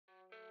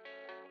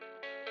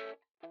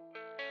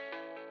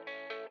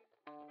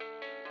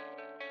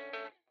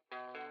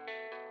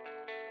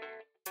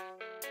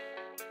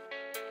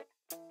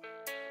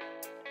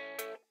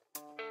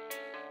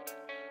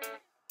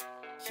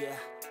Yeah,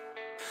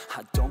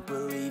 I don't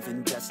believe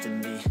in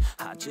destiny,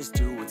 I just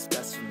do what's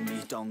best for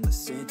me. Don't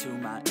listen to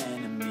my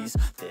enemies,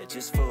 they're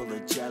just full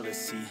of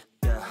jealousy.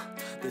 Yeah,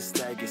 this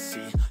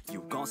legacy,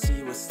 you gon'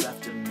 see what's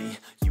left of me.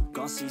 You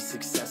gon' see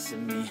success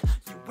in me,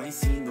 you ain't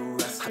seen the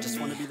rest of me. I just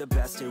wanna be the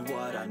best at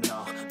what I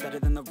know, better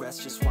than the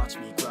rest, just watch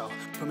me grow.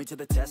 Put me to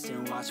the test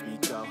and watch me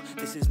go.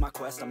 This is my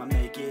quest, I'ma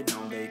make it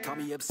known. They call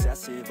me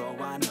obsessive, oh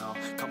I know.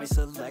 Call me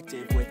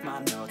selective with my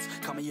notes,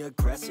 call me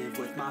aggressive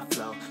with my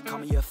flow, call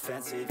me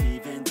offensive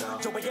even though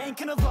yo, I ain't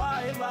gonna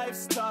lie,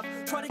 life's tough.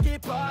 Try to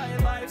get by,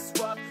 life's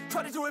rough.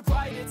 Try to do it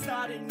right, it's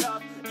not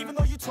enough. Even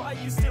though you try,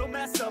 you still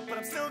mess up. But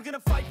I'm still gonna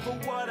fight for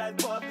what I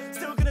love,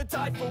 still gonna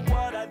die for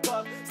what I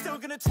love, still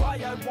gonna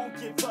try, I won't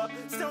give up,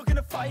 still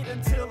gonna fight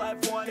until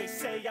I've won. They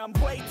say I'm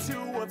way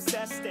too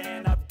obsessed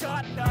and I've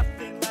got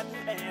nothing left,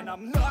 and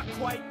I'm not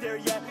quite there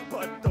yet,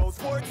 but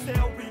those words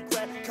they'll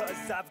regret,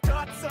 cause I've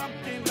got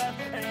something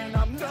left and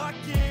I'm not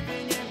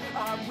giving in.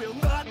 I will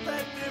not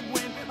let them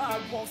win, I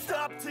won't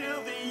stop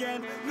till the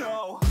end,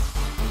 no.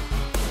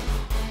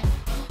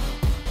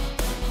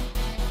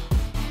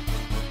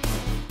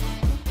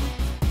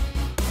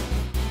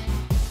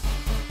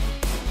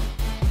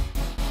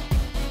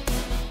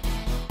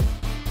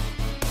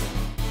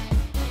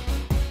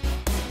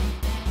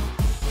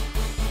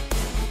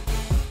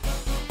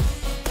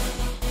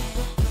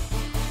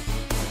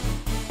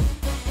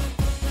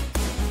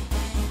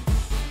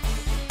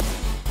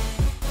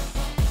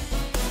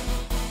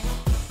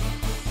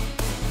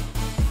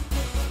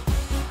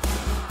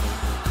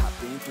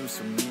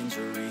 Some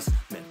injuries,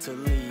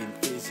 mentally and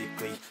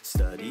physically.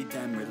 Studied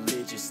them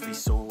religiously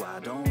so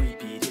I don't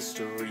repeat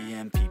history.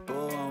 And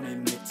people won't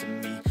admit to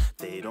me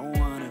they don't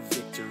want a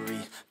victory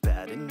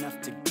bad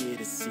enough to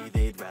get a C.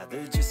 They'd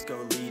rather just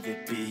go leave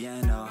it be.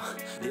 And oh,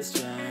 this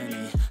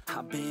journey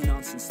I've been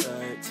on since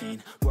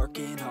 13,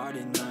 working hard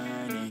and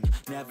learning,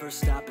 never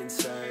stopping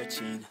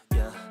searching.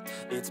 Yeah,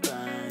 it's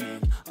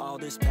burning, all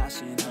this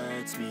passion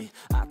hurts me.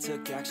 I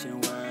took action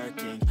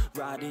working,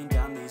 writing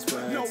down these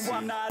words. No,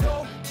 I'm not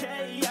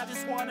okay, I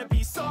just wanna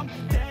be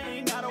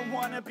something. I don't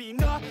wanna be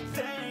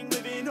nothing,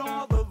 living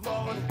all alone.